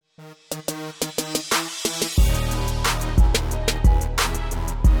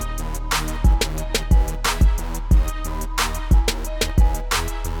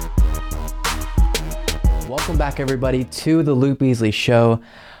back, everybody, to the Luke Beasley Show.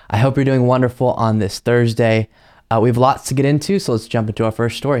 I hope you're doing wonderful on this Thursday. We have lots to get into, so let's jump into our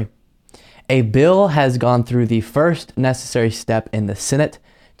first story. A bill has gone through the first necessary step in the Senate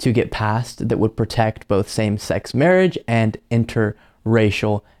to get passed that would protect both same-sex marriage and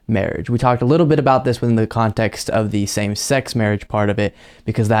interracial marriage. We talked a little bit about this within the context of the same-sex marriage part of it,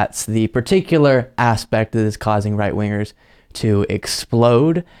 because that's the particular aspect that is causing right-wingers to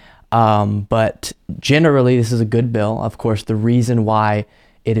explode. But generally, this is a good bill. Of course, the reason why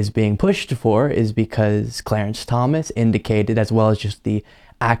it is being pushed for is because Clarence Thomas indicated, as well as just the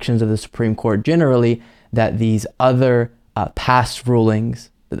actions of the Supreme Court generally, that these other past rulings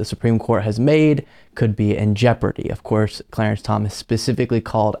that the Supreme Court has made could be in jeopardy. Of course, Clarence Thomas specifically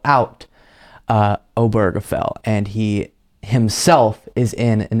called out Obergefell, and he himself is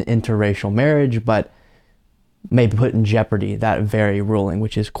in an interracial marriage, but may put in jeopardy that very ruling,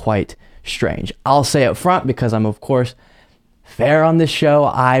 which is quite strange. I'll say up front, because I'm, of course, fair on this show,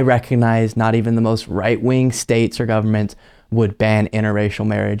 I recognize not even the most right-wing states or governments would ban interracial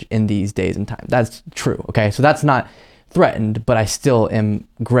marriage in these days and time. That's true, okay? So that's not threatened, but I still am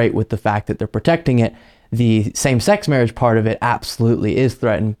great with the fact that they're protecting it. The same-sex marriage part of it absolutely is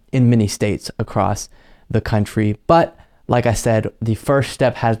threatened in many states across the country. But like I said, the first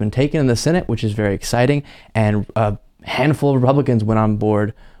step has been taken in the Senate, which is very exciting, and a handful of Republicans went on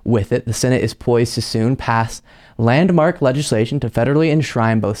board with it. The Senate is poised to soon pass landmark legislation to federally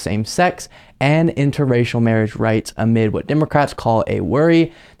enshrine both same-sex and interracial marriage rights amid what Democrats call a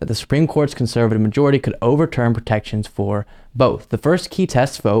worry that the Supreme Court's conservative majority could overturn protections for both. The first key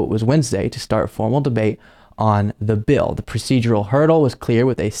test vote was Wednesday to start formal debate on the bill. The procedural hurdle was clear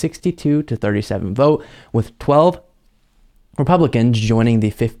with a 62-37 vote, with 12 Republicans joining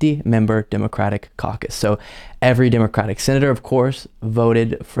the 50-member Democratic caucus. So every Democratic senator, of course,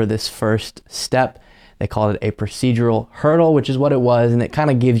 voted for this first step. They called it a procedural hurdle, which is what it was, and it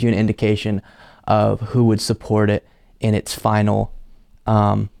kind of gives you an indication of who would support it in its final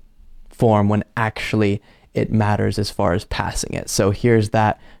form when actually it matters as far as passing it. So here's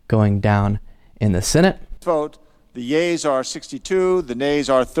that going down in the Senate. Vote. The yeas are 62, the nays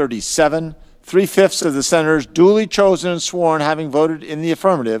are 37. 3/5 of the senators duly chosen and sworn having voted in the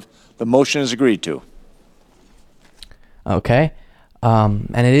affirmative. The motion is agreed to. Okay.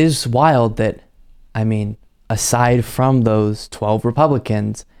 And it is wild that, I mean, aside from those 12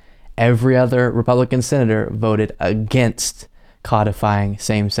 Republicans, every other Republican senator voted against codifying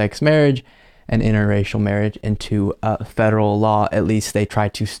same-sex marriage and interracial marriage into federal law. At least they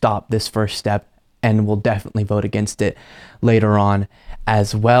tried to stop this first step, and will definitely vote against it later on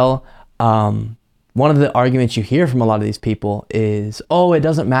as well. One of the arguments you hear from a lot of these people is, oh, it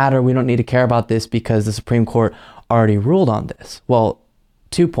doesn't matter, we don't need to care about this because the Supreme Court already ruled on this. Well,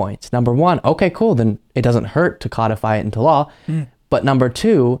 2 points. Number one, okay, cool, then it doesn't hurt to codify it into law. But number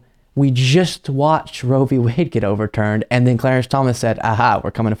two, we just watched Roe v. Wade get overturned, and then Clarence Thomas said, aha,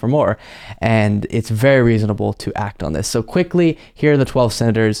 we're coming for more. And it's very reasonable to act on this. So quickly, here are the 12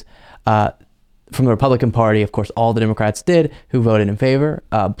 senators from the Republican Party. Of course, all the Democrats did, who voted in favor.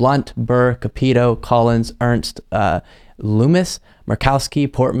 Blunt, Burr, Capito, Collins, Ernst, Loomis,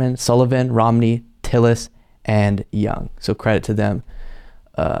 Murkowski, Portman, Sullivan, Romney, Tillis, and Young. So credit to them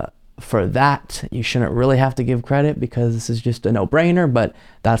for that. You shouldn't really have to give credit because this is just a no-brainer, but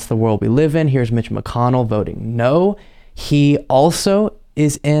that's the world we live in. Here's Mitch McConnell voting no. He also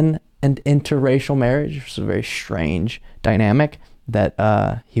is in an interracial marriage, which is a very strange dynamic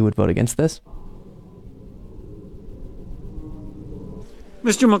that he would vote against this.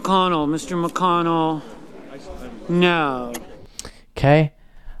 Mr. McConnell, no. Okay.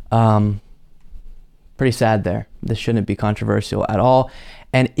 Pretty sad there. This shouldn't be controversial at all.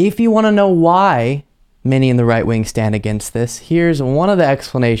 And if you want to know why many in the right wing stand against this, here's one of the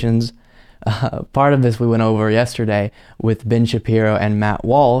explanations. Part of this we went over yesterday with Ben Shapiro and Matt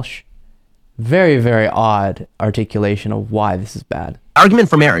Walsh. Very, very odd articulation of why this is bad.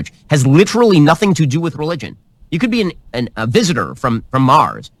 Argument for marriage has literally nothing to do with religion. You could be a visitor from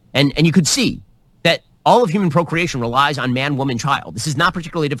Mars, and you could see that all of human procreation relies on man, woman, child. This is not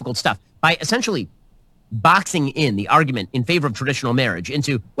particularly difficult stuff. By essentially boxing in the argument in favor of traditional marriage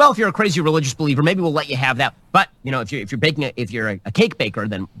into, well, if you're a crazy religious believer, maybe we'll let you have that. But if you're a cake baker,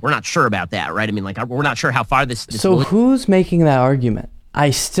 then we're not sure about that, right? I mean, like, we're not sure how far this. So who's making that argument?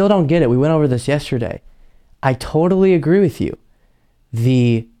 I still don't get it. We went over this yesterday. I totally agree with you.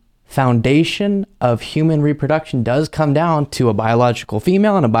 The foundation of human reproduction does come down to a biological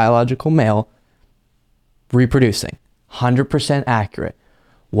female and a biological male reproducing. 100% accurate.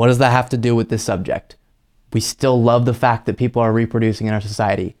 What does that have to do with this subject? we still love the fact that people are reproducing in our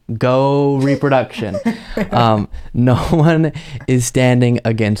society. Go reproduction. No one is standing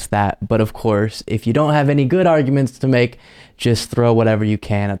against that. But of course, if you don't have any good arguments to make, just throw whatever you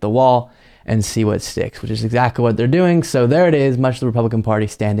can at the wall and see what sticks, which is exactly what they're doing. So there it is, much of the Republican Party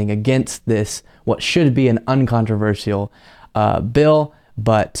standing against this, what should be an uncontroversial bill,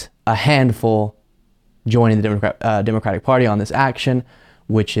 but a handful joining the Democratic Party on this action,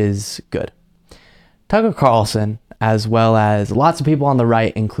 which is good. Tucker Carlson, as well as lots of people on the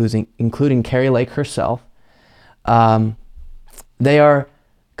right, including Carrie Lake herself, they are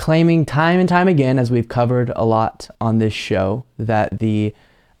claiming time and time again, as we've covered a lot on this show, that the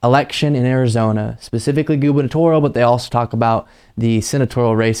election in Arizona, specifically gubernatorial, but they also talk about the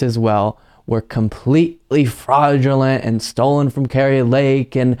senatorial race as well, were completely fraudulent and stolen from Carrie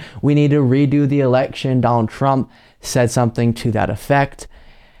Lake, and we need to redo the election. Donald Trump said something to that effect.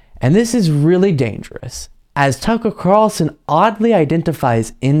 And this is really dangerous, as Tucker Carlson oddly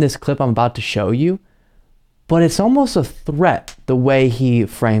identifies in this clip I'm about to show you, but it's almost a threat the way he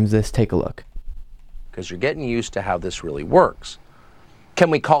frames this. Take a look. Because you're getting used to how this really works. Can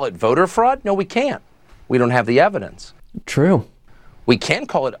we call it voter fraud? No, we can't. We don't have the evidence. True. We can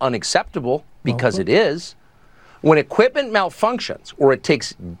call it unacceptable because it is. When equipment malfunctions or it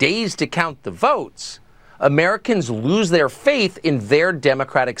takes days to count the votes, Americans lose their faith in their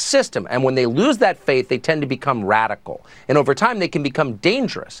democratic system. And when they lose that faith, they tend to become radical. And over time, they can become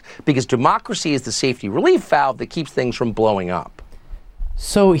dangerous because democracy is the safety relief valve that keeps things from blowing up.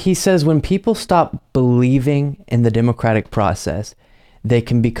 So he says when people stop believing in the democratic process, they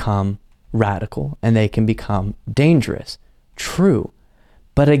can become radical and they can become dangerous. True.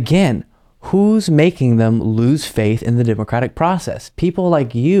 But again, who's making them lose faith in the democratic process? People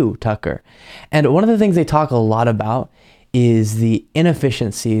like you, Tucker. And one of the things they talk a lot about is the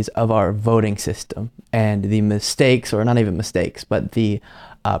inefficiencies of our voting system and the mistakes, or not even mistakes, but the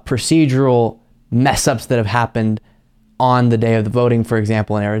procedural mess ups that have happened on the day of the voting. For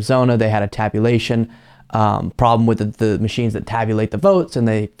example, in Arizona, they had a tabulation problem with the machines that tabulate the votes, and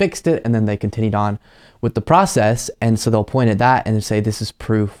they fixed it, and then they continued on with the process. And so they'll point at that and say this is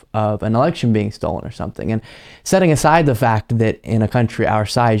proof of an election being stolen or something. And setting aside the fact that in a country our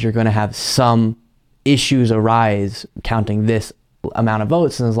size, you're going to have some issues arise counting this amount of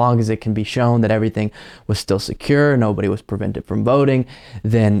votes, and as long as it can be shown that everything was still secure, nobody was prevented from voting,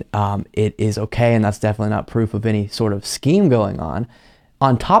 then it is okay, and that's definitely not proof of any sort of scheme going on.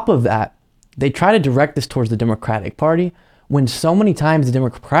 On top of that, they try to direct this towards the Democratic Party, when so many times the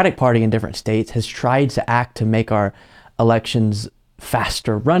Democratic Party in different states has tried to act to make our elections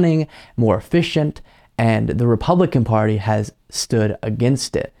faster running, more efficient, and the Republican Party has stood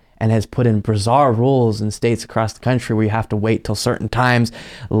against it and has put in bizarre rules in states across the country where you have to wait till certain times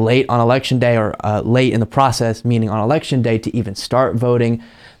late on election day, or late in the process, meaning on election day, to even start voting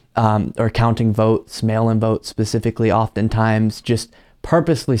or counting votes, mail-in votes specifically, oftentimes just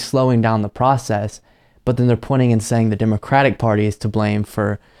purposely slowing down the process. But then they're pointing and saying the Democratic Party is to blame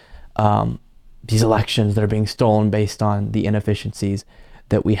for these elections that are being stolen based on the inefficiencies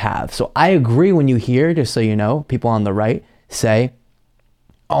that we have. So I agree when you hear, just so you know, people on the right say,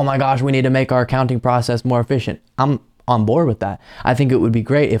 oh my gosh, we need to make our counting process more efficient. I'm on board with that. I think it would be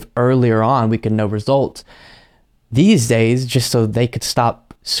great if earlier on we could know results these days, just so they could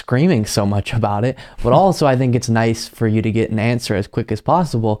stop screaming so much about it. But also I think it's nice for you to get an answer as quick as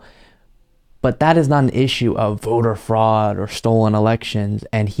possible. But that is not an issue of voter fraud or stolen elections.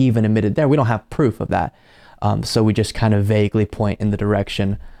 And he even admitted there, we don't have proof of that. So we just kind of vaguely point in the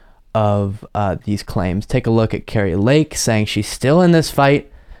direction of these claims. Take a look at Carrie Lake saying she's still in this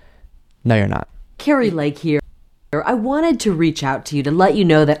fight. No, you're not. Carrie Lake here. I wanted to reach out to you to let you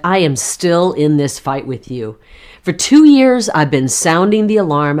know that I am still in this fight with you. For 2 years, I've been sounding the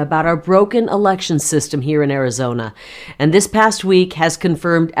alarm about our broken election system here in Arizona, and this past week has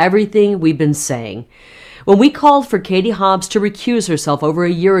confirmed everything we've been saying. When we called for Katie Hobbs to recuse herself over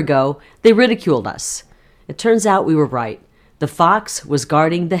a year ago, they ridiculed us. It turns out we were right. The fox was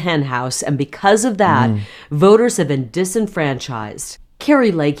guarding the hen house, and because of that, voters have been disenfranchised.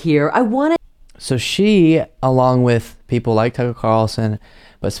 Carrie Lake here. I wanted... So she, along with people like Tucker Carlson,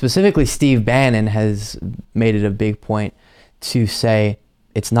 but specifically Steve Bannon, has made it a big point to say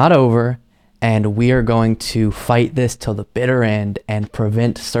it's not over, and we are going to fight this till the bitter end and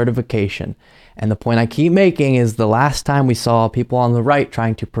prevent certification. And the point I keep making is the last time we saw people on the right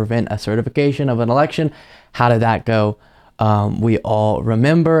trying to prevent a certification of an election, how did that go? We all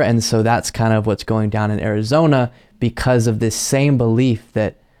remember, and so that's kind of what's going down in Arizona because of this same belief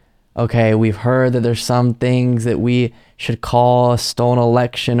that okay, we've heard that there's some things that we should call a stolen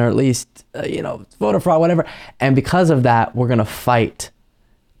election, or at least, voter fraud, whatever. And because of that, we're going to fight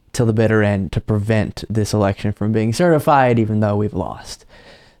till the bitter end to prevent this election from being certified, even though we've lost.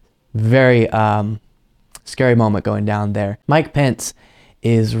 Very scary moment going down there. Mike Pence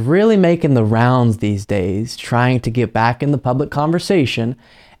is really making the rounds these days, trying to get back in the public conversation,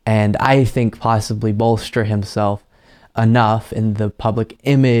 and I think possibly bolster himself enough in the public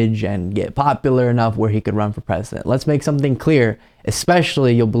image and get popular enough where he could run for president. Let's make something clear,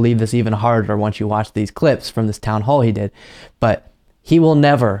 especially you'll believe this even harder once you watch these clips from this town hall he did, but he will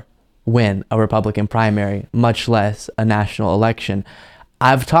never win a Republican primary, much less a national election.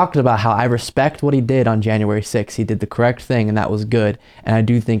 I've talked about how I respect what he did on January 6th. He did the correct thing, and that was good, and I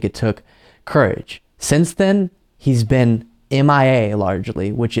do think it took courage. Since then, he's been MIA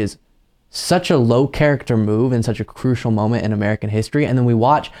largely, which is such a low character move in such a crucial moment in American history. And then we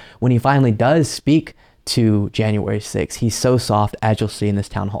watch when he finally does speak to January 6th. He's so soft, as you'll see in this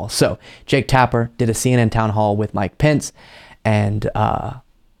town hall. So Jake Tapper did a CNN town hall with Mike Pence, and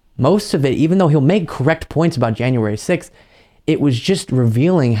most of it, even though he'll make correct points about January 6th, it was just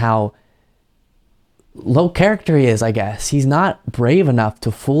revealing how low character he is, I guess. He's not brave enough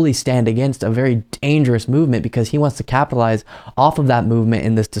to fully stand against a very dangerous movement because he wants to capitalize off of that movement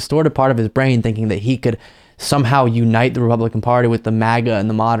in this distorted part of his brain, thinking that he could somehow unite the Republican Party with the MAGA and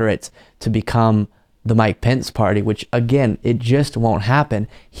the moderates to become the Mike Pence party, which again, it just won't happen.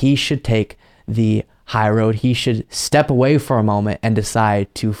 He should take the high road. He should step away for a moment and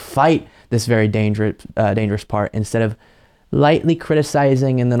decide to fight this very dangerous part instead of lightly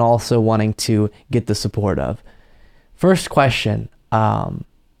criticizing and then also wanting to get the support of. First question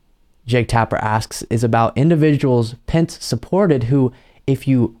Jake Tapper asks is about individuals Pence supported who, if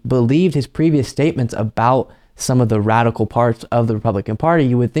you believed his previous statements about some of the radical parts of the Republican Party,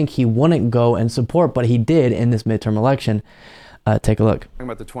 you would think he wouldn't go and support, but he did in this midterm election. Take a look. Talking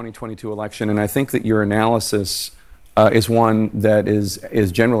about the 2022 election, and I think that your analysis is one that is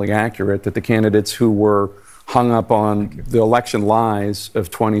generally accurate, that the candidates who were hung up on the election lies of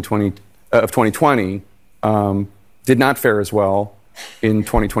 2020 did not fare as well in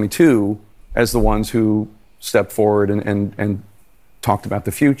 2022 as the ones who stepped forward and talked about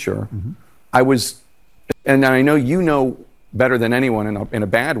the future. Mm-hmm. And I know you know better than anyone in a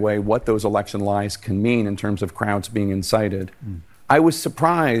bad way what those election lies can mean in terms of crowds being incited. I was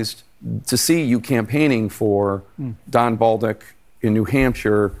surprised to see you campaigning for Don Baldock in New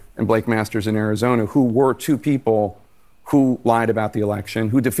Hampshire and Blake Masters in Arizona, who were two people who lied about the election,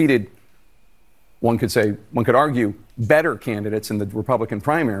 who defeated, one could argue, better candidates in the Republican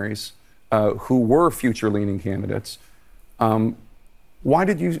primaries, who were future-leaning candidates. Why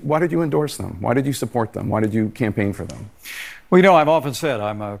did you endorse them? Why did you support them? Why did you campaign for them? Well, I've often said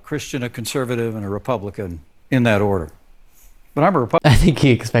I'm a Christian, a conservative, and a Republican in that order. But I'm a Republican. I think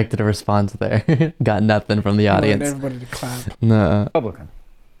he expected a response there. Got nothing from the audience. Everybody to clap. No. Republican.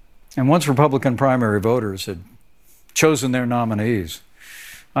 And once Republican primary voters had chosen their nominees,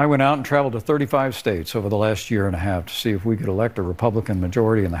 I went out and traveled to 35 states over the last year and a half to see if we could elect a Republican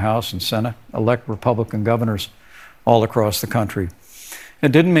majority in the House and Senate, elect Republican governors all across the country.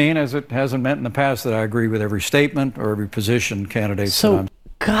 It didn't mean, as it hasn't meant in the past, that I agree with every statement or every position candidates. So,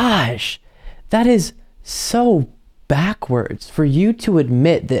 gosh, that is so backwards for you to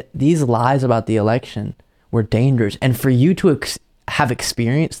admit that these lies about the election were dangerous, and for you to have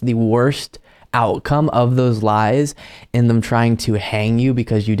experienced the worst outcome of those lies in them trying to hang you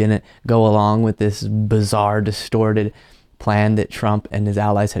because you didn't go along with this bizarre, distorted plan that Trump and his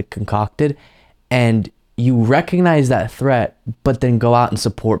allies had concocted, and you recognize that threat, but then go out and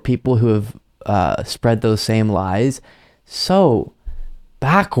support people who have spread those same lies. So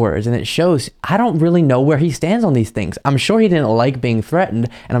backwards, and it shows. I don't really know where he stands on these things. I'm sure he didn't like being threatened,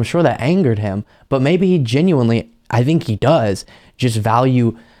 and I'm sure that angered him, but maybe he genuinely, I think he does, just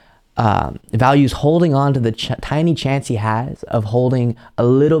values holding on to the tiny chance he has of holding a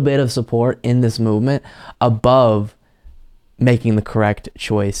little bit of support in this movement above making the correct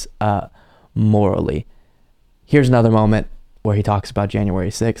choice morally. Here's another moment where he talks about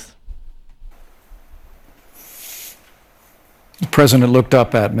January 6th. The president looked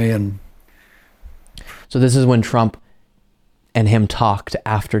up at me and... So this is when Trump and him talked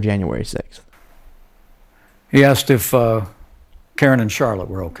after January 6th. He asked if Karen and Charlotte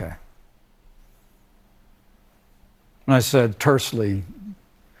were okay. And I said tersely,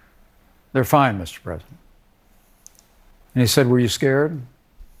 "They're fine, Mr. President." And he said, "Were you scared?"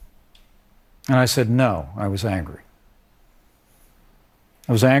 And I said, "No, I was angry.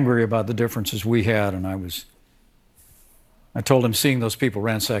 I was angry about the differences we had, and I was I told him seeing those people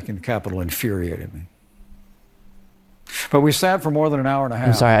ransacking the Capitol infuriated me. But we sat for more than an hour and a half.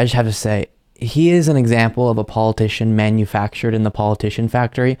 I'm sorry, I just have to say, he is an example of a politician manufactured in the politician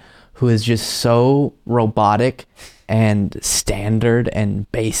factory who is just so robotic and standard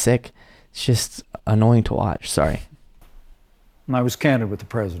and basic. It's just annoying to watch. Sorry. And I was candid with the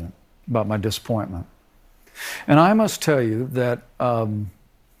president about my disappointment. And I must tell you that I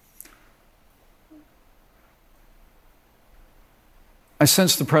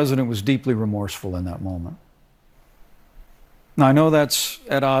sensed the president was deeply remorseful in that moment. Now, I know that's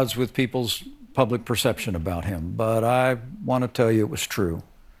at odds with people's public perception about him, but I want to tell you it was true.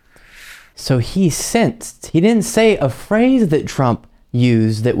 So he sensed, he didn't say a phrase that Trump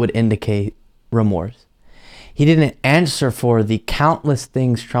used that would indicate remorse. He didn't answer for the countless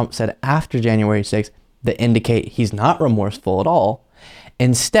things Trump said after January 6th that indicate he's not remorseful at all.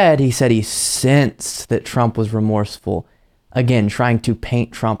 Instead, he said he sensed that Trump was remorseful, again, trying to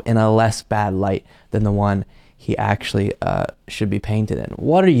paint Trump in a less bad light than the one he actually should be painted in.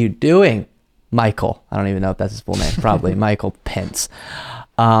 What are you doing, Michael? I don't even know if that's his full name. Probably Michael Pence.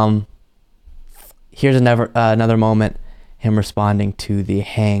 Here's another moment, him responding to the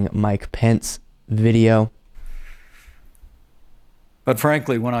Hang Mike Pence video. But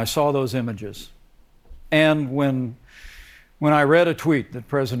frankly, when I saw those images, and when I read a tweet that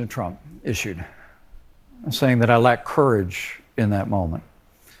President Trump issued saying that I lacked courage in that moment,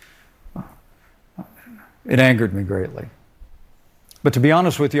 it angered me greatly. But to be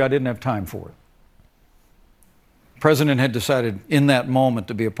honest with you, I didn't have time for it. The president had decided in that moment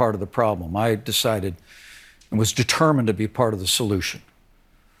to be a part of the problem. I decided and was determined to be part of the solution.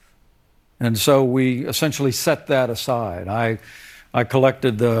 And so we essentially set that aside. I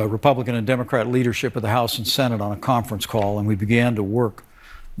collected the Republican and Democrat leadership of the House and Senate on a conference call, and we began to work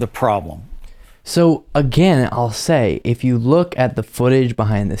the problem. So again, I'll say, if you look at the footage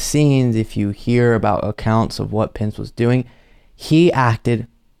behind the scenes, if you hear about accounts of what Pence was doing, he acted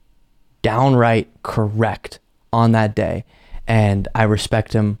downright correct on that day. And I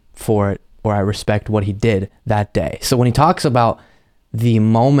respect him for it, or I respect what he did that day. So when he talks about the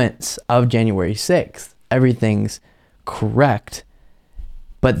moments of January 6th, everything's correct.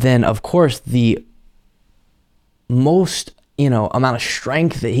 But then, of course, the most amount of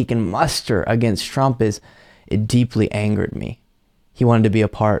strength that he can muster against Trump is, it deeply angered me. He wanted to be a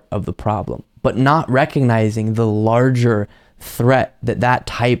part of the problem, but not recognizing the larger threat that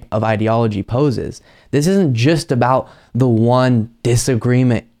type of ideology poses. This isn't just about the one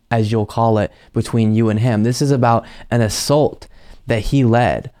disagreement, as you'll call it, between you and him. This is about an assault that he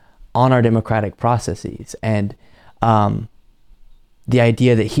led on our democratic processes, and the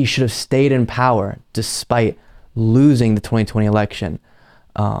idea that he should have stayed in power despite losing the 2020 election.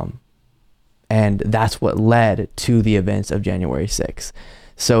 And that's what led to the events of January 6th.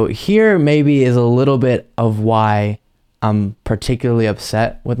 So here maybe is a little bit of why I'm particularly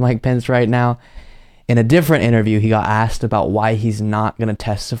upset with Mike Pence right now. In a different interview, he got asked about why he's not going to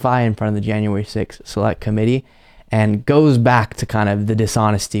testify in front of the January 6th Select Committee, and goes back to kind of the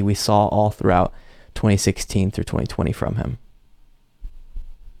dishonesty we saw all throughout 2016 through 2020 from him.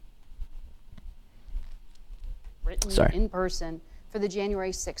 Written in person for the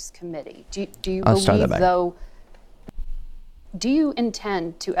January 6th committee. Do you believe, though, do you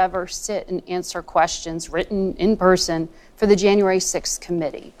intend to ever sit and answer questions written in person for the January 6th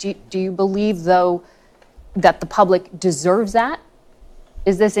committee? Do you believe, though, that the public deserves that?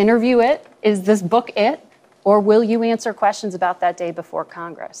 Is this interview it? Is this book it? Or will you answer questions about that day before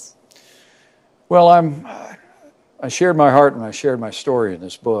Congress? Well, I shared my heart and I shared my story in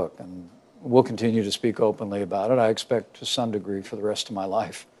this book, and we'll continue to speak openly about it, I expect, to some degree for the rest of my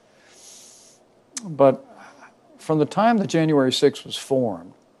life. But from the time that January 6th was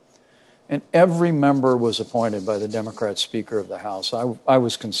formed, and every member was appointed by the Democrat Speaker of the House, I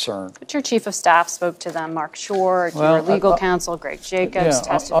was concerned. But your chief of staff spoke to them, Mark Short, your legal counsel, Greg Jacobs,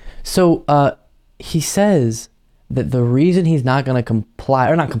 testified. So he says that the reason he's not going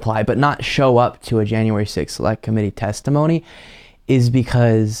to not show up to a January 6th Select Committee testimony is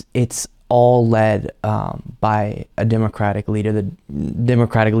because it's all led by a Democratic leader. The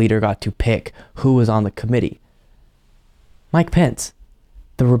Democratic leader got to pick who was on the committee. Mike Pence,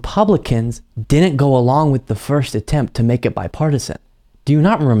 the Republicans didn't go along with the first attempt to make it bipartisan. Do you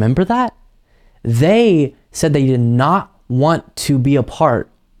not remember that? They said they did not want to be a part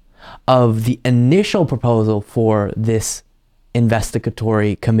of the initial proposal for this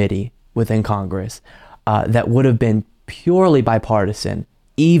investigatory committee within Congress that would have been purely bipartisan,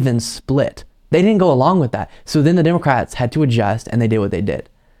 even split. They didn't go along with that. So then the Democrats had to adjust, and they did what they did.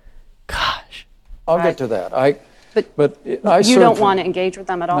 Gosh. I'll get to that. But You don't want to engage with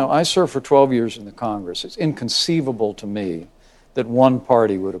them at all? No, I served for 12 years in the Congress. It's inconceivable to me that one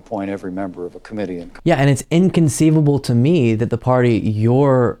party would appoint every member of a committee. Yeah, and it's inconceivable to me that the party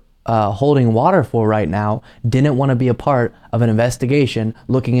you're holding water for right now didn't want to be a part of an investigation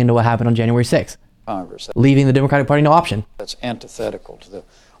looking into what happened on January 6th. Congress. Leaving the Democratic Party no option. That's antithetical to the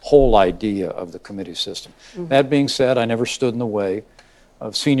whole idea of the committee system. Mm-hmm. That being said, I never stood in the way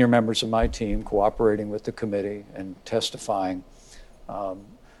of senior members of my team cooperating with the committee and testifying.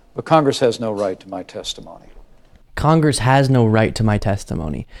 But Congress has no right to my testimony. Congress has no right to my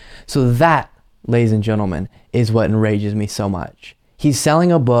testimony. So that, ladies and gentlemen, is what enrages me so much. He's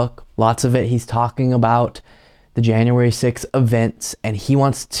selling a book, lots of it he's talking about the January 6th events, and he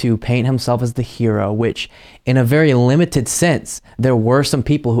wants to paint himself as the hero, which in a very limited sense, there were some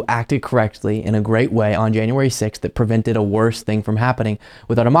people who acted correctly in a great way on January 6th that prevented a worse thing from happening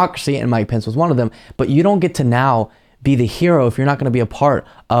with our democracy, and Mike Pence was one of them. But you don't get to now be the hero if you're not going to be a part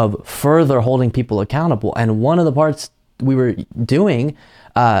of further holding people accountable. And one of the parts we were doing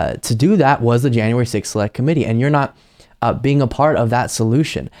to do that was the January 6th Select Committee, and you're not being a part of that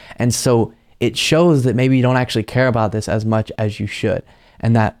solution. And so it shows that maybe you don't actually care about this as much as you should.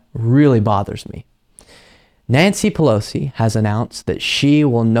 And that really bothers me. Nancy Pelosi has announced that she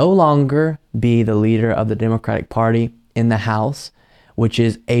will no longer be the leader of the Democratic Party in the House, which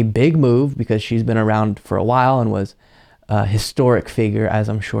is a big move because she's been around for a while and was a historic figure, as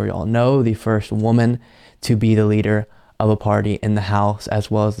I'm sure you all know, the first woman to be the leader of a party in the House, as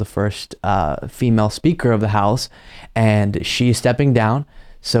well as the first female Speaker of the House. And she's stepping down.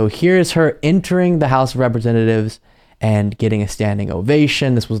 So here is her entering the House of Representatives and getting a standing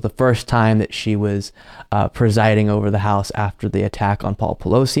ovation. This was the first time that she was presiding over the House after the attack on Paul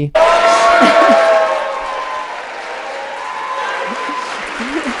Pelosi.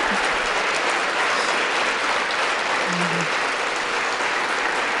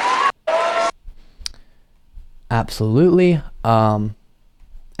 Absolutely. And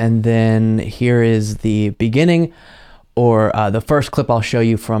then here is the beginning, or the first clip I'll show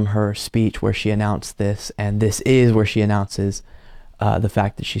you from her speech where she announced this, and this is where she announces the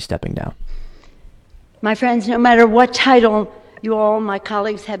fact that she's stepping down. My friends, no matter what title you all, my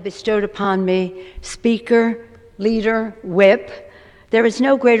colleagues, have bestowed upon me, Speaker, Leader, Whip, there is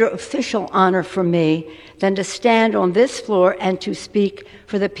no greater official honor for me than to stand on this floor and to speak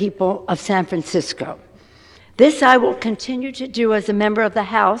for the people of San Francisco. This I will continue to do as a member of the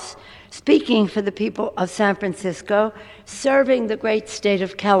House, speaking for the people of San Francisco, serving the great state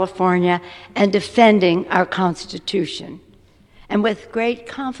of California, and defending our Constitution. And with great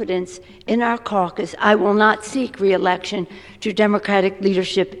confidence in our caucus, I will not seek re-election to Democratic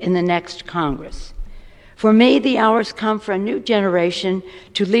leadership in the next Congress. For me, the hour's come for a new generation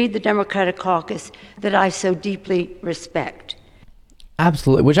to lead the Democratic caucus that I so deeply respect.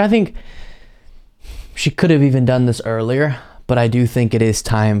 Absolutely, which I think she could have even done this earlier, but I do think it is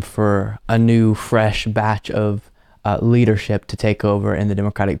time for a new, fresh batch of leadership to take over in the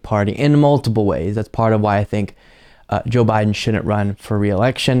Democratic Party in multiple ways. That's part of why I think Joe Biden shouldn't run for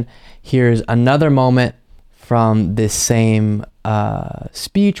re-election. Here's another moment from this same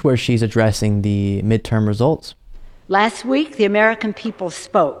speech where she's addressing the midterm results. Last week, the American people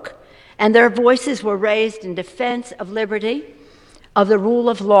spoke, and their voices were raised in defense of liberty, of the rule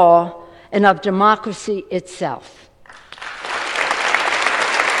of law, and of democracy itself.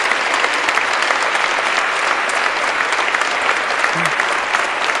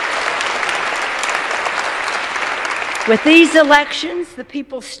 With these elections, the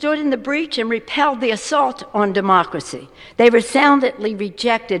people stood in the breach and repelled the assault on democracy. They resoundingly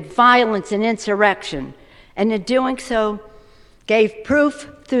rejected violence and insurrection, and in doing so, gave proof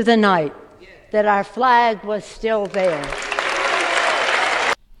through the night that our flag was still there.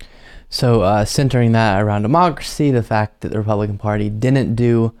 So centering that around democracy, the fact that the Republican Party didn't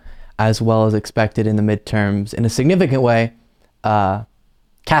do as well as expected in the midterms in a significant way,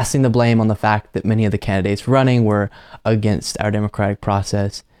 casting the blame on the fact that many of the candidates running were against our democratic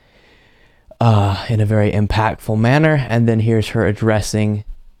process in a very impactful manner. And then here's her addressing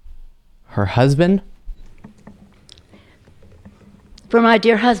her husband. For my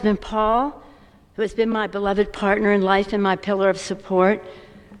dear husband, Paul, who has been my beloved partner in life and my pillar of support,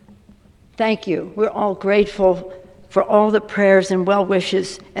 thank you. We're all grateful for all the prayers and well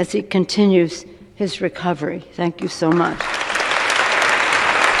wishes as he continues his recovery. Thank you so much.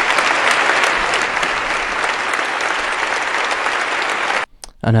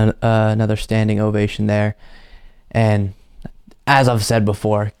 Another standing ovation there. And as I've said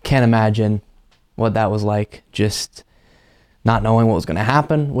before, can't imagine what that was like. Just not knowing what was going to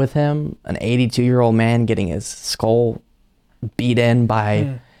happen with him, an 82-year-old man getting his skull beat in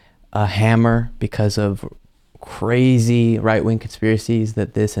by a hammer because of crazy right-wing conspiracies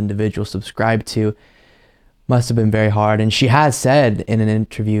that this individual subscribed to. Must have been very hard. And she has said in an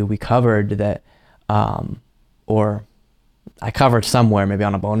interview we covered that, or I covered somewhere, maybe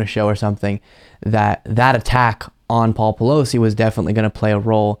on a bonus show or something, that attack on Paul Pelosi was definitely going to play a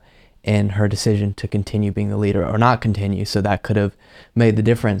role in her decision to continue being the leader or not continue. So that could have made the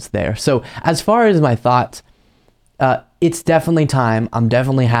difference there. So as far as my thoughts, it's definitely time. I'm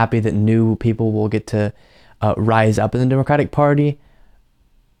definitely happy that new people will get to rise up in the Democratic Party.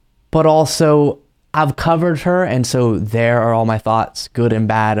 But also, I've covered her, and so there are all my thoughts, good and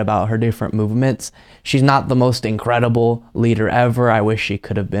bad, about her different movements. She's not the most incredible leader ever. I wish she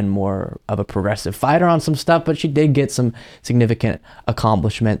could have been more of a progressive fighter on some stuff, but she did get some significant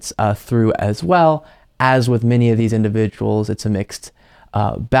accomplishments through as well. As with many of these individuals, it's a mixed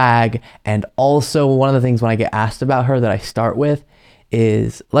bag. And also, one of the things when I get asked about her that I start with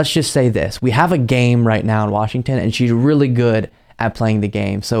is, let's just say this. We have a game right now in Washington, and she's really good at playing the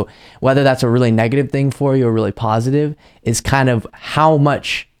game. So whether that's a really negative thing for you or really positive is kind of how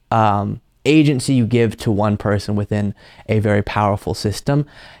much agency you give to one person within a very powerful system.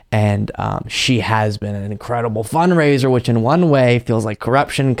 And she has been an incredible fundraiser, which in one way feels like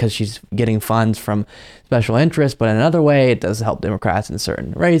corruption because she's getting funds from special interests, but in another way it does help Democrats in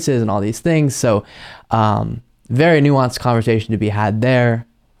certain races and all these things. So very nuanced conversation to be had there.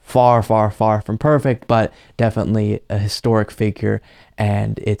 Far, far, far from perfect, but definitely a historic figure.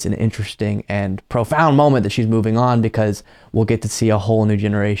 And it's an interesting and profound moment that she's moving on, because we'll get to see a whole new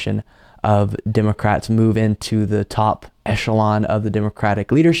generation of Democrats move into the top echelon of the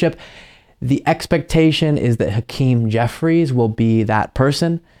Democratic leadership. The expectation is that Hakeem Jeffries will be that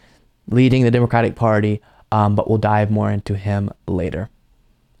person leading the Democratic Party, but we'll dive more into him later.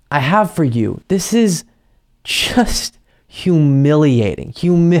 I have for you, this is just humiliating.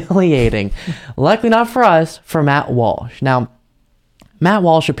 Luckily not for us, for Matt Walsh. Now, Matt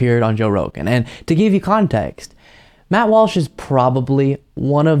Walsh appeared on Joe Rogan, and to give you context, Matt Walsh is probably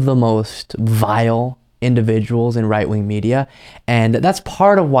one of the most vile individuals in right-wing media, and that's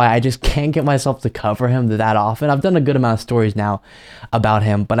part of why I just can't get myself to cover him that often. I've done a good amount of stories now about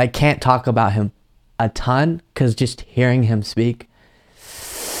him, but I can't talk about him a ton because just hearing him speak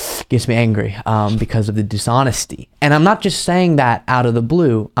gets me angry because of the dishonesty. And I'm not just saying that out of the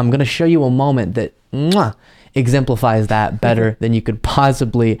blue. I'm going to show you a moment that exemplifies that better than you could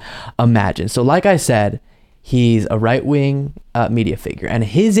possibly imagine. So like I said, he's a right-wing media figure, and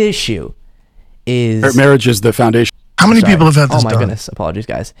his issue is... Marriage is the foundation. How many people have had this done? Oh my goodness, apologies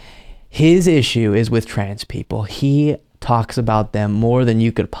guys. His issue is with trans people. He talks about them more than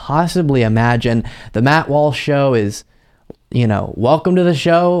you could possibly imagine. The Matt Walsh Show is... welcome to the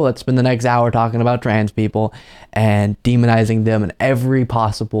show. Let's spend the next hour talking about trans people and demonizing them in every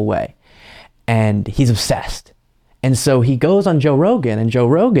possible way. And he's obsessed. And so he goes on Joe Rogan, and Joe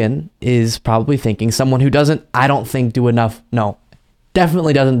Rogan is probably thinking someone who definitely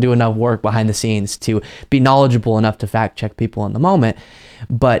doesn't do enough work behind the scenes to be knowledgeable enough to fact check people in the moment.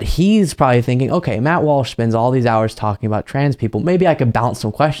 But he's probably thinking, okay, Matt Walsh spends all these hours talking about trans people. Maybe I could bounce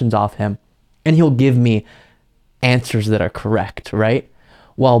some questions off him and he'll give me answers that are correct, right?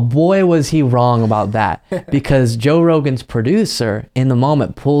 Well, boy, was he wrong about that, because Joe Rogan's producer in the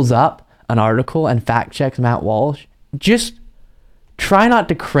moment pulls up an article and fact checks Matt Walsh. Just try not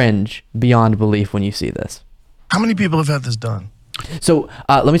to cringe beyond belief when you see this. How many people have had this done? So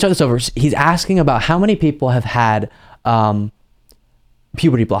let me start this over. He's asking about how many people have had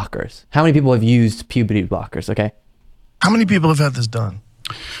puberty blockers. How many people have used puberty blockers, okay? How many people have had this done?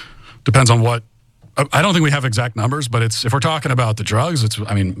 Depends on what. I don't think we have exact numbers, but if we're talking about the drugs,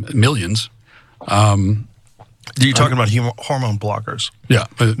 millions. Are you talking about hormone blockers? Yeah.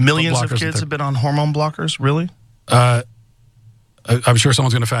 Millions of kids have been on hormone blockers, really? I'm sure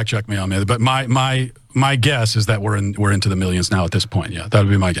someone's going to fact check me on that, but my guess is that we're into the millions now at this point. Yeah, that would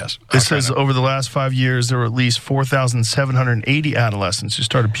be my guess. It says over the last 5 years, there were at least 4,780 adolescents who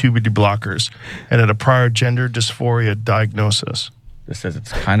started puberty blockers and had a prior gender dysphoria diagnosis. This says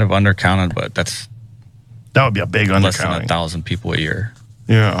it's kind of undercounted, but that would be a big undercounting. Less than 1,000 people a year.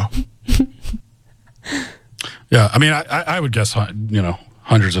 Yeah. Yeah, I would guess,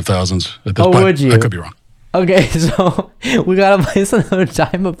 hundreds of thousands at this point. Oh, would you? I could be wrong. Okay, so we got to place another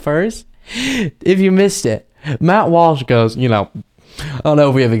time up first. If you missed it, Matt Walsh goes, I don't know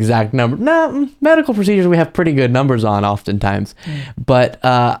if we have exact numbers. No, medical procedures we have pretty good numbers on oftentimes. But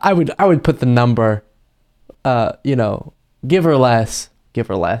I would put the number, give or less.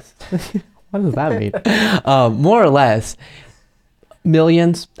 What does that mean? More or less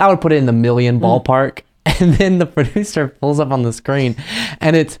millions. I would put it in the million ballpark. And then the producer pulls up on the screen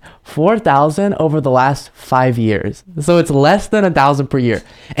and it's 4,000 over the last 5 years. So it's less than 1,000 per year.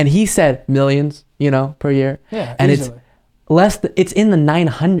 And he said millions, per year. Yeah, and easily. it's less it's in the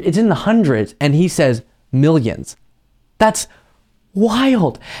 900, it's in the hundreds. And he says millions. That's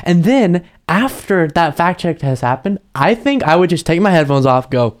wild. And then after that fact check has happened, I think I would just take my headphones off,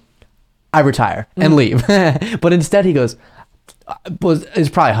 go, I retire and leave. But instead he goes, it's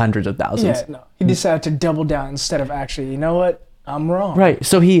probably hundreds of thousands. Yeah, no. He decided to double down instead of actually, you know what? I'm wrong. Right.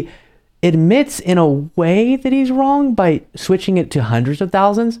 So he admits in a way that he's wrong by switching it to hundreds of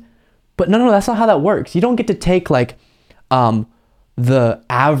thousands. But no, that's not how that works. You don't get to take like the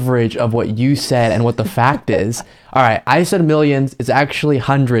average of what you said and what the fact is. All right, I said millions. It's actually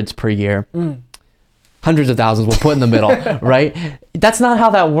hundreds per year. Hundreds of thousands we'll put in the middle, right? That's not how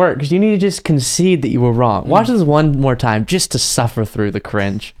that works. You need to just concede that you were wrong. Watch this one more time just to suffer through the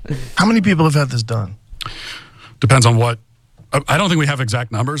cringe. How many people have had this done? Depends on what. I don't think we have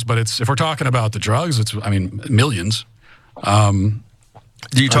exact numbers, but if we're talking about the drugs, it's millions. Are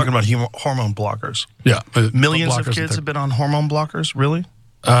you talking about hormone blockers? Yeah. Millions of kids have been on hormone blockers? Really?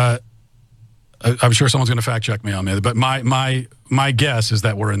 I'm sure someone's going to fact check me on that, but my guess is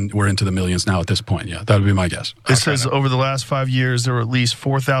that we're into the millions now at this point. Yeah, that would be my guess. It says over the last 5 years, there were at least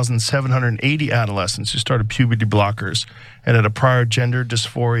 4,780 adolescents who started puberty blockers and had a prior gender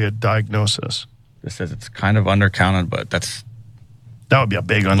dysphoria diagnosis. It says it's kind of undercounted, but that would be a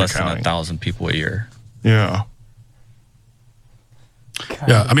big undercounting. Less than 1,000 people a year. Yeah.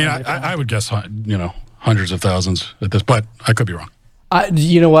 Yeah, I mean, I would guess, hundreds of thousands at this, but I could be wrong.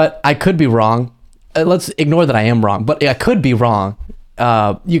 You know what? I could be wrong. Let's ignore that I am wrong, but I could be wrong.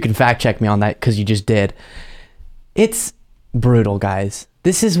 You can fact check me on that because you just did. It's brutal, guys.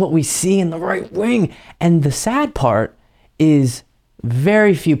 This is what we see in the right wing. And the sad part is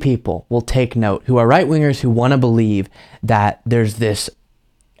very few people will take note who are right-wingers who want to believe that there's this,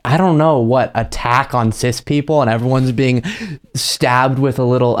 I don't know what, attack on cis people and everyone's being stabbed with a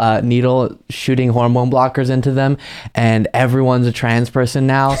little needle shooting hormone blockers into them and everyone's a trans person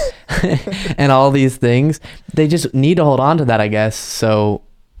now and all these things. They just need to hold on to that, I guess, so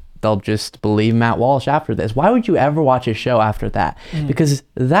they'll just believe Matt Walsh after this. Why would you ever watch a show after that? Because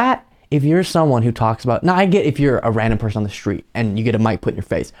that, if you're someone who talks about, now I get if you're a random person on the street and you get a mic put in your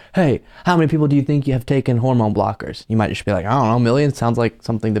face, hey, how many people do you think you have taken hormone blockers? You might just be like, I don't know, millions. Sounds like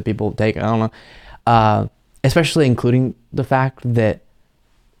something that people take. I don't know. Especially including the fact that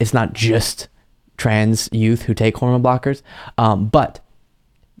it's not just trans youth who take hormone blockers. But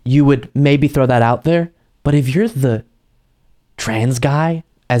you would maybe throw that out there. But if you're the trans guy,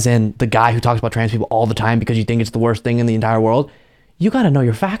 as in the guy who talks about trans people all the time because you think it's the worst thing in the entire world, you got to know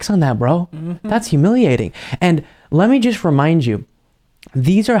your facts on that, bro. That's humiliating. And let me just remind you,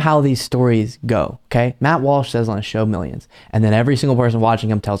 these are how these stories go, okay? Matt Walsh says on his show millions, and then every single person watching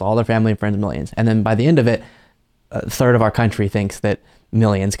him tells all their family and friends millions. And then by the end of it, a third of our country thinks that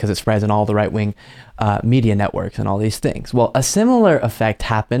millions because it spreads in all the right-wing media networks and all these things. Well, a similar effect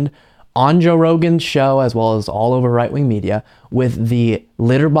happened on Joe Rogan's show as well as all over right-wing media with the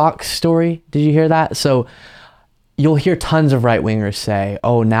litter box story. Did you hear that? So you'll hear tons of right-wingers say,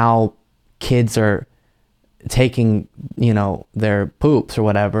 oh, now kids are taking, their poops or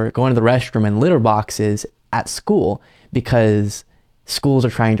whatever, going to the restroom in litter boxes at school because schools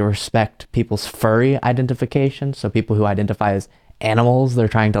are trying to respect people's furry identification. So people who identify as animals, they're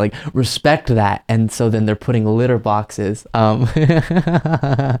trying to respect that. And so then they're putting litter boxes, they're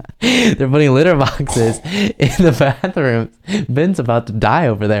putting litter boxes in the bathrooms. Ben's about to die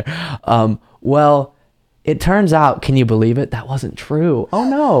over there. Well, it turns out, can you believe it? That wasn't true. Oh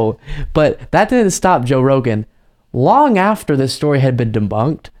no. But that didn't stop Joe Rogan long after this story had been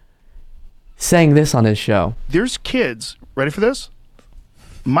debunked, saying this on his show. There's kids, ready for this?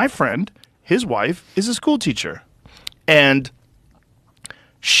 My friend, his wife, is a school teacher. And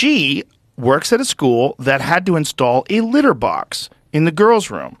she works at a school that had to install a litter box in the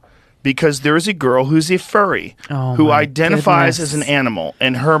girls' room because there is a girl who's a furry who identifies as an animal.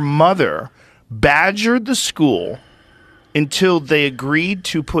 And her mother badgered the school until they agreed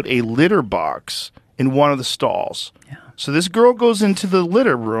to put a litter box in one of the stalls. Yeah. So this girl goes into the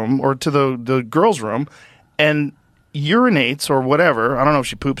litter room or to the girls' room and urinates or whatever. I don't know if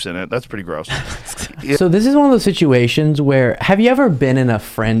she poops in it. That's pretty gross. So this is one of those situations where, have you ever been in a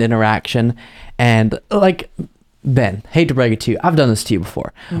friend interaction and Ben, hate to break it to you, I've done this to you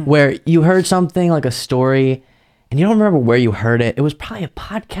before, where you heard something like a story and you don't remember where you heard it. It was probably a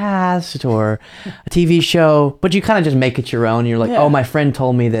podcast or a TV show, but you kind of just make it your own. And you're like, oh, my friend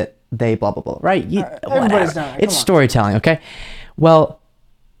told me that they blah, blah, blah, right? Everybody's done it. It's storytelling, okay? Well,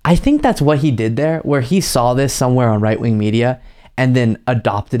 I think that's what he did there, where he saw this somewhere on right-wing media and then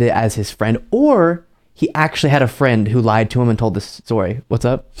adopted it as his friend, or he actually had a friend who lied to him and told this story. What's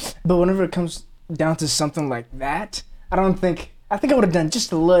up? But whenever it comes down to something like that, I think I would have done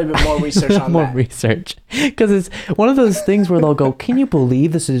just a little bit more research on More that. research. Because it's one of those things where they'll go, can you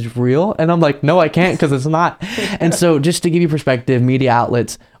believe this is real? And I'm like, no, I can't, because it's not. And so just to give you perspective, media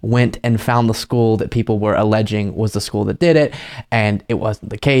outlets went and found the school that people were alleging was the school that did it. And it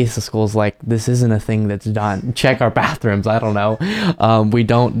wasn't the case. The school's like, this isn't a thing that's done. Check our bathrooms. I don't know. We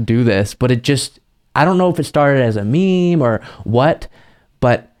don't do this. But it just, I don't know if it started as a meme or what,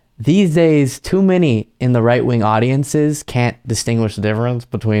 but these days, too many in the right-wing audiences can't distinguish the difference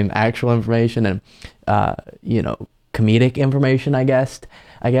between actual information and, comedic information, I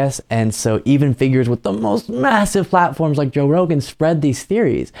guess. And so even figures with the most massive platforms like Joe Rogan spread these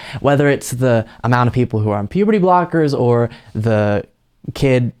theories, whether it's the amount of people who are on puberty blockers or the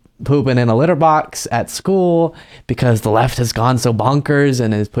kid pooping in a litter box at school because the left has gone so bonkers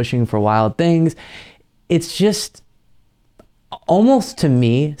and is pushing for wild things. It's just almost, to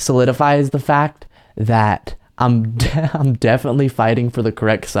me, solidifies the fact that I'm definitely fighting for the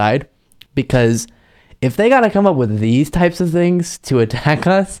correct side, because if they got to come up with these types of things to attack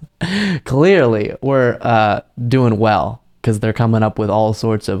us, clearly we're doing well, because they're coming up with all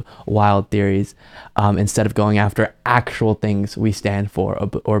sorts of wild theories instead of going after actual things we stand for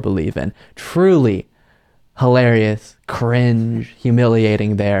or believe in. Truly hilarious, cringe,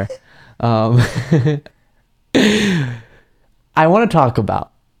 humiliating there. I want to talk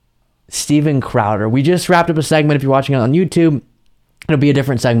about Steven Crowder. We just wrapped up a segment. If you're watching it on YouTube, it'll be a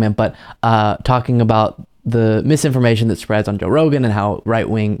different segment, but talking about the misinformation that spreads on Joe Rogan and how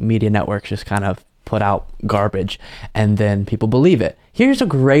right-wing media networks just kind of put out garbage and then people believe it. Here's a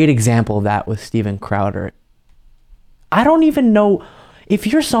great example of that with Steven Crowder. I don't even know if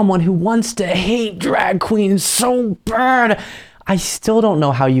you're someone who wants to hate drag queens so bad. I still don't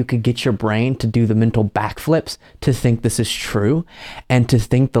know how you could get your brain to do the mental backflips to think this is true and to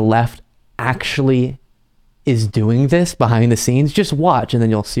think the left actually is doing this behind the scenes. Just watch and then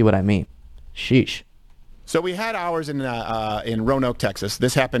you'll see what I mean. Sheesh. So we had ours in Roanoke, Texas.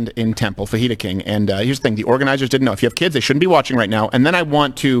 This happened in Temple, Fajita King. And here's the thing. The organizers didn't know. If you have kids, they shouldn't be watching right now. And then I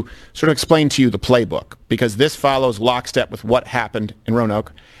want to sort of explain to you the playbook, because this follows lockstep with what happened in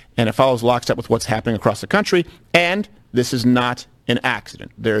Roanoke, and it follows lockstep with what's happening across the country. And this is not an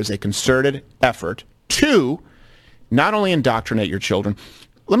accident. There is a concerted effort to not only indoctrinate your children.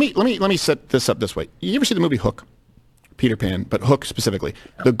 Let me set this up this way. You ever see the movie Hook? Peter Pan, but Hook specifically.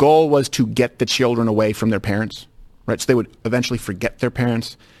 The goal was to get the children away from their parents, right? So they would eventually forget their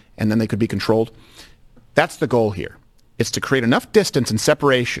parents, and then they could be controlled. That's the goal here. It's to create enough distance and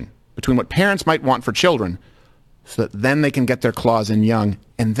separation between what parents might want for children so that then they can get their claws in young,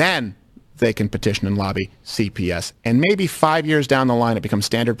 and then they can petition and lobby CPS. And maybe 5 years down the line, it becomes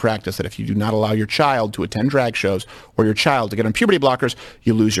standard practice that if you do not allow your child to attend drag shows or your child to get on puberty blockers,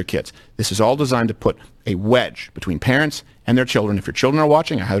 you lose your kids. This is all designed to put a wedge between parents and their children. If your children are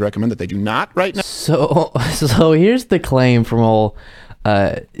watching, I highly recommend that they do not right now. So here's the claim from old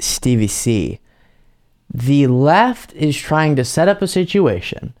Stevie C. The left is trying to set up a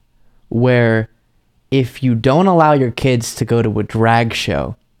situation where if you don't allow your kids to go to a drag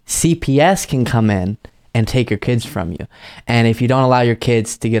show, CPS can come in and take your kids from you. And if you don't allow your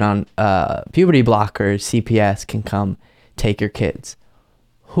kids to get on puberty blockers, CPS can come take your kids.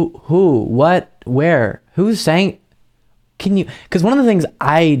 Who, what, where, who's saying, can you, because one of the things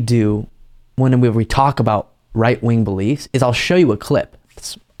I do when we talk about right-wing beliefs is I'll show you a clip.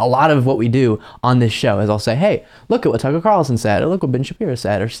 It's a lot of what we do on this show is I'll say, hey, look at what Tucker Carlson said, or look what Ben Shapiro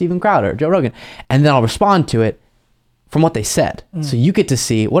said, or Steven Crowder, or Joe Rogan. And then I'll respond to it from what they said. So you get to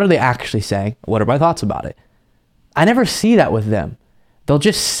see, what are they actually saying? What are my thoughts about it? I never see that with them. They'll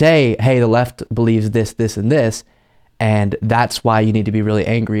just say, hey, the left believes this, this, and this, and that's why you need to be really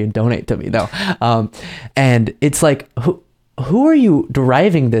angry and donate to me. No. And it's like, who are you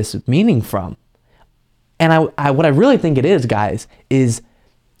deriving this meaning from? And what I really think it is, guys, is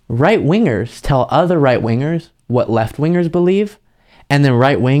right-wingers tell other right-wingers what left-wingers believe, and then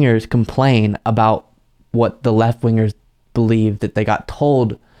right-wingers complain about what the left-wingers believe that they got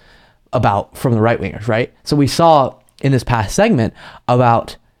told about from the right-wingers, right? So we saw in this past segment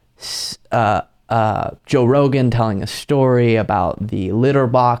about Joe Rogan telling a story about the litter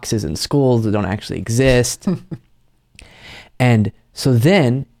boxes in schools that don't actually exist. And so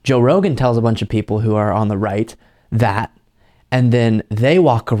then Joe Rogan tells a bunch of people who are on the right that, and then they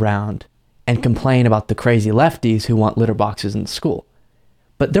walk around and complain about the crazy lefties who want litter boxes in school.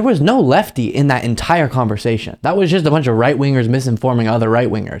 But there was no lefty in that entire conversation. That was just a bunch of right-wingers misinforming other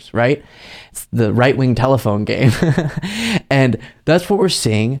right-wingers, right? It's the right-wing telephone game. And that's what we're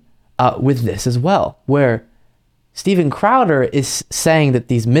seeing with this as well, where Steven Crowder is saying that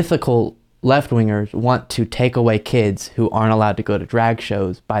these mythical left-wingers want to take away kids who aren't allowed to go to drag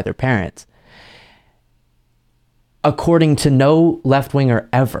shows by their parents. According to no left-winger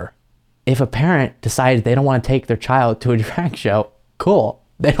ever, if a parent decides they don't want to take their child to a drag show, cool.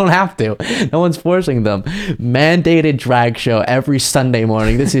 They don't have to. No one's forcing them. Mandated drag show every Sunday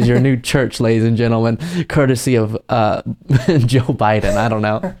morning. This is your new church, ladies and gentlemen, courtesy of Joe Biden. I don't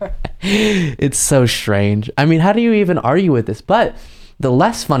know. It's so strange. I mean, how do you even argue with this? But the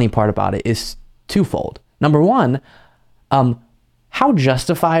less funny part about it is twofold. Number one, how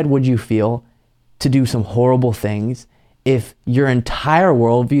justified would you feel to do some horrible things if your entire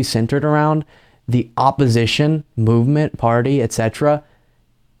worldview centered around the opposition movement, party, etc.,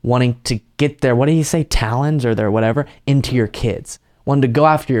 wanting to get their, what did he say, talons or their whatever, into your kids, wanting to go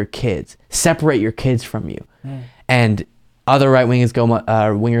after your kids, separate your kids from you. And other right-wingers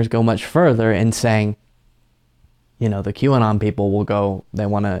wingers go much further in saying, you know, the QAnon people will go, they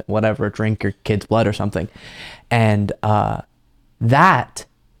want to, whatever, drink your kid's blood or something. And that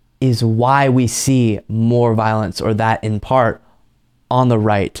is why we see more violence, or that in part, on the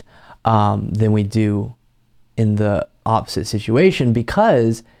right than we do in the opposite situation,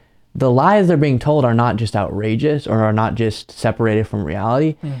 because the lies they're being told are not just outrageous or are not just separated from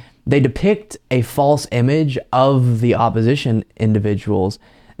reality. They depict a false image of the opposition individuals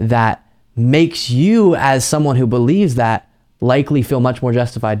that makes you, as someone who believes that, likely feel much more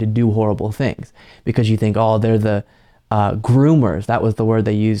justified to do horrible things, because you think, oh, they're the groomers. That was the word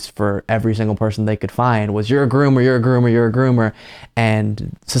they used for every single person they could find, was you're a groomer, you're a groomer, you're a groomer.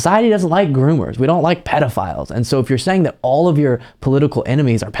 And society doesn't like groomers. We don't like pedophiles. And so if you're saying that all of your political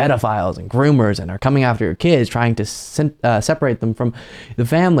enemies are pedophiles and groomers and are coming after your kids, trying to separate them from the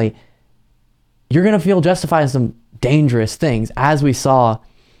family, you're going to feel justified in some dangerous things. As we saw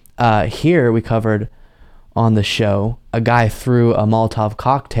here, we covered on the show, a guy threw a Molotov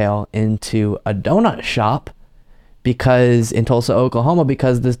cocktail into a donut shop because in Tulsa, Oklahoma,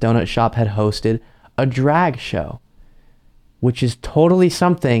 because this donut shop had hosted a drag show, which is totally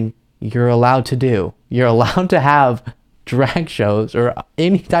something you're allowed to do. You're allowed to have drag shows or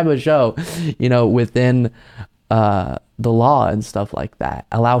any type of show, you know, within the law and stuff like that.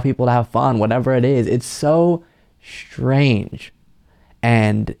 Allow people to have fun, whatever it is. It's so strange.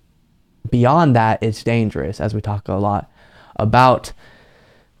 And beyond that, it's dangerous, as we talk a lot about.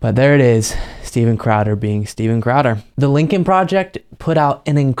 But there it is, Steven Crowder being Steven Crowder. The Lincoln Project put out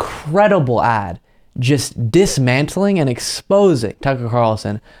an incredible ad just dismantling and exposing Tucker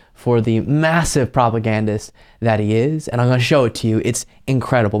Carlson for the massive propagandist that he is. And I'm going to show it to you. It's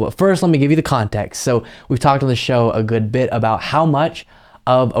incredible. But first, let me give you the context. So we've talked on the show a good bit about how much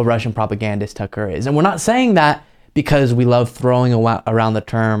of a Russian propagandist Tucker is. And we're not saying that because we love throwing around the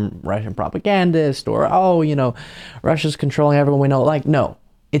term Russian propagandist or, oh, you know, Russia's controlling everyone we know. Like, no.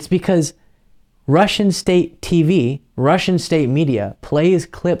 It's because Russian state TV, Russian state media plays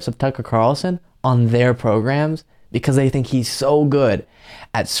clips of Tucker Carlson on their programs because they think he's so good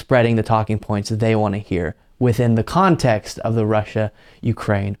at spreading the talking points that they want to hear within the context of the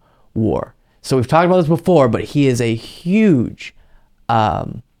Russia-Ukraine war. So we've talked about this before, but he is a huge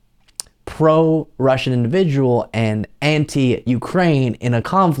pro-Russian individual and anti-Ukraine in a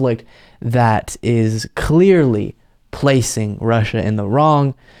conflict that is clearly placing Russia in the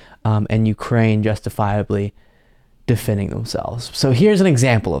wrong, and Ukraine justifiably defending themselves. So here's an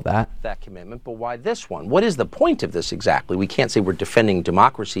example of that. That commitment, but why this one? What is the point of this exactly? We can't say we're defending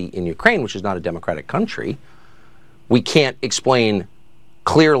democracy in Ukraine, which is not a democratic country. We can't explain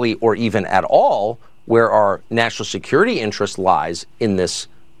clearly or even at all where our national security interest lies in this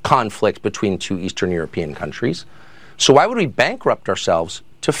conflict between two Eastern European countries. So why would we bankrupt ourselves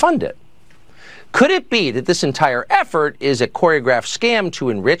to fund it? Could it be that this entire effort is a choreographed scam to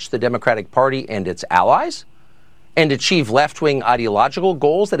enrich the Democratic Party and its allies and achieve left-wing ideological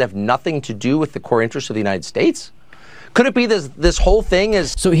goals that have nothing to do with the core interests of the United States? Could it be this whole thing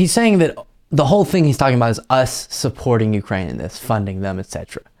is... So he's saying that the whole thing he's talking about is us supporting Ukraine in this, funding them,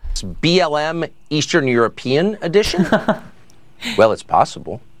 etc. BLM Eastern European edition? Well, it's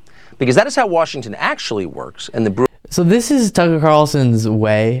possible. Because that is how Washington actually works. And So this is Tucker Carlson's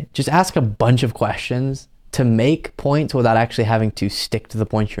way. Just ask a bunch of questions to make points without actually having to stick to the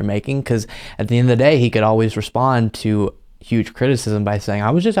points you're making. Because at the end of the day, he could always respond to huge criticism by saying,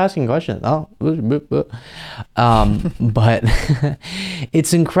 I was just asking questions. Oh, but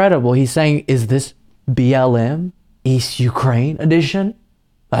it's incredible. He's saying, is this BLM East Ukraine edition?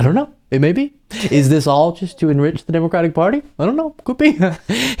 I don't know. It may be. Is this all just to enrich the Democratic Party? I don't know. Could be.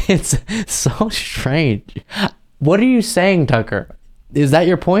 It's so strange. What are you saying, Tucker? Is that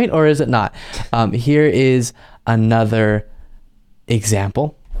your point or is it not? Here is another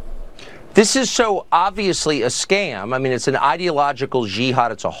example. This is so obviously a scam. I mean, it's an ideological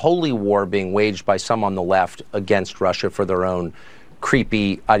jihad. It's a holy war being waged by some on the left against Russia for their own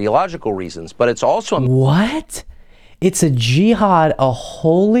creepy ideological reasons. But it's also... What? It's a jihad, a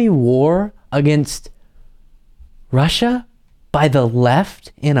holy war against Russia by the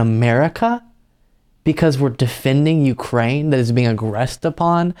left in America? Because we're defending Ukraine that is being aggressed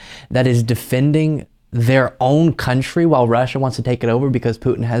upon, that is defending their own country while Russia wants to take it over because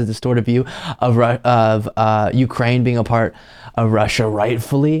Putin has a distorted view of Ukraine being a part of Russia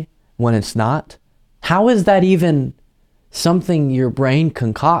rightfully when it's not. How is that even something your brain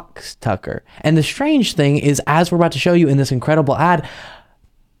concocts, Tucker? And the strange thing is, as we're about to show you in this incredible ad,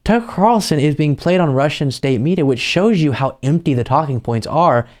 Tucker Carlson is being played on Russian state media, which shows you how empty the talking points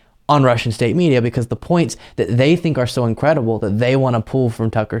are on Russian state media, because the points that they think are so incredible that they want to pull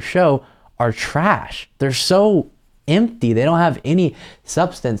from Tucker's show are trash. They're so empty. They don't have any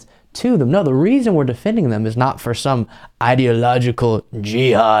substance to them. No, the reason we're defending them is not for some ideological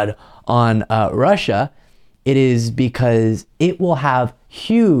jihad on Russia. It is because it will have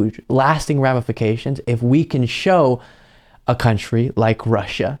huge lasting ramifications if we can show a country like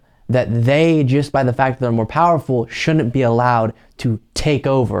Russia that they, just by the fact that they're more powerful, shouldn't be allowed to take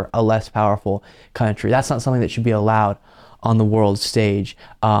over a less powerful country. That's not something that should be allowed on the world stage.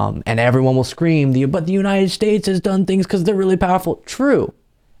 And everyone will scream, but the United States has done things because they're really powerful. True.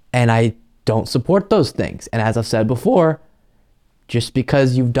 And I don't support those things. And as I've said before, just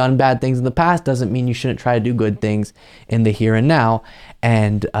because you've done bad things in the past doesn't mean you shouldn't try to do good things in the here and now.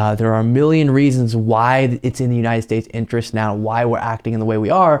 And there are a million reasons why it's in the United States' interest now, why we're acting in the way we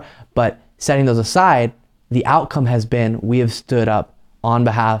are. But setting those aside, the outcome has been we have stood up on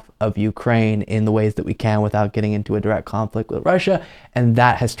behalf of Ukraine in the ways that we can without getting into a direct conflict with Russia, and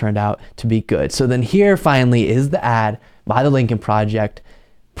that has turned out to be good. So then here finally is the ad by the Lincoln Project,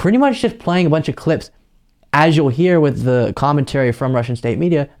 pretty much just playing a bunch of clips, as you'll hear with the commentary from Russian state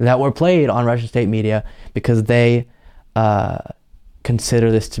media, that were played on Russian state media because they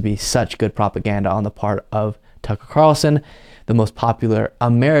consider this to be such good propaganda on the part of Tucker Carlson, the most popular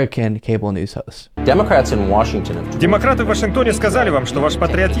American cable news host. Democrats in Washington. Демократы в Вашингтоне сказали вам, что ваш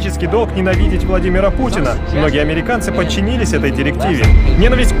патриотический долг ненавидеть Владимира Путина. Многие американцы подчинились этой директиве.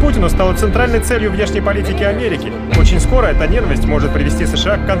 Ненависть к Путину стала центральной целью внешней политики Америки. Очень скоро эта ненависть может привести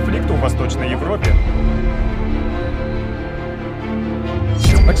США к конфликту в Восточной Европе.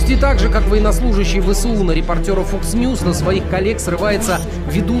 Почти так же, как военнослужащий ВСУ на репортера Fox News, на своих коллег срывается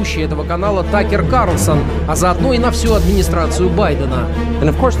ведущий этого канала Такер Карлсон, а заодно и на всю администрацию Байдена.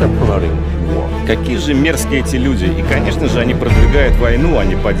 Какие же мерзкие эти люди. И, конечно же, они продвигают войну, а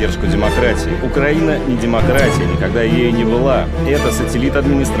не поддержку демократии. Украина не демократия, никогда ею не была. Это сателлит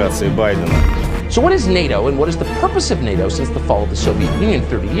администрации Байдена. So what is NATO, and what is the purpose of NATO since the fall of the Soviet Union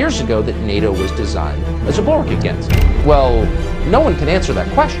 30 years ago that NATO was designed as a bulwark against? Well, no one can answer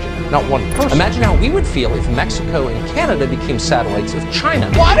that question, not one person. Imagine how we would feel if Mexico and Canada became satellites of China.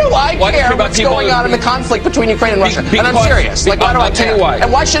 Why do I care what's going on in the conflict between Ukraine and Russia? And I'm serious. Like, why do I care? Tell you why.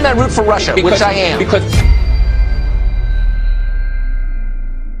 And why shouldn't I root for Russia, which I am? Because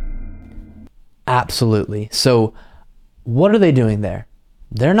Absolutely. So what are they doing there?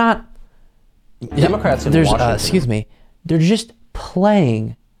 They're not... Democrats in Washington. They're just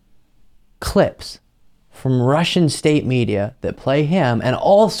playing clips from Russian state media that play him, and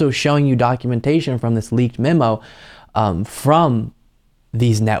also showing you documentation from this leaked memo from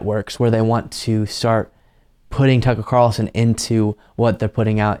these networks where they want to start putting Tucker Carlson into what they're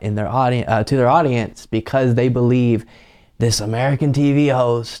putting out in their audience to their audience, because they believe this American TV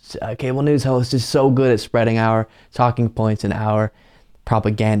host, cable news host, is so good at spreading our talking points and our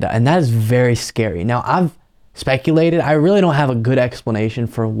propaganda. And that is very scary. Now, I've speculated. I really don't have a good explanation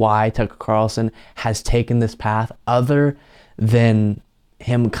for why Tucker Carlson has taken this path, other than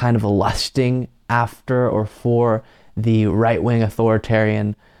him kind of lusting after or for the right-wing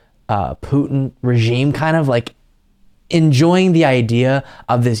authoritarian Putin regime, kind of like enjoying the idea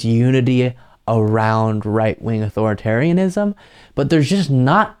of this unity around right-wing authoritarianism. But there's just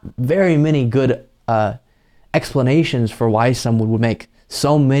not very many good explanations for why someone would make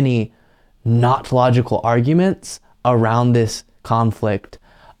so many not logical arguments around this conflict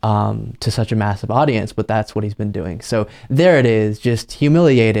to such a massive audience, but that's what he's been doing. So there it is, just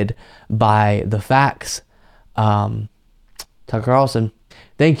humiliated by the facts. Tucker Carlson.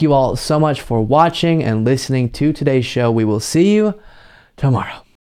 Thank you all so much for watching and listening to today's show. We will see you tomorrow.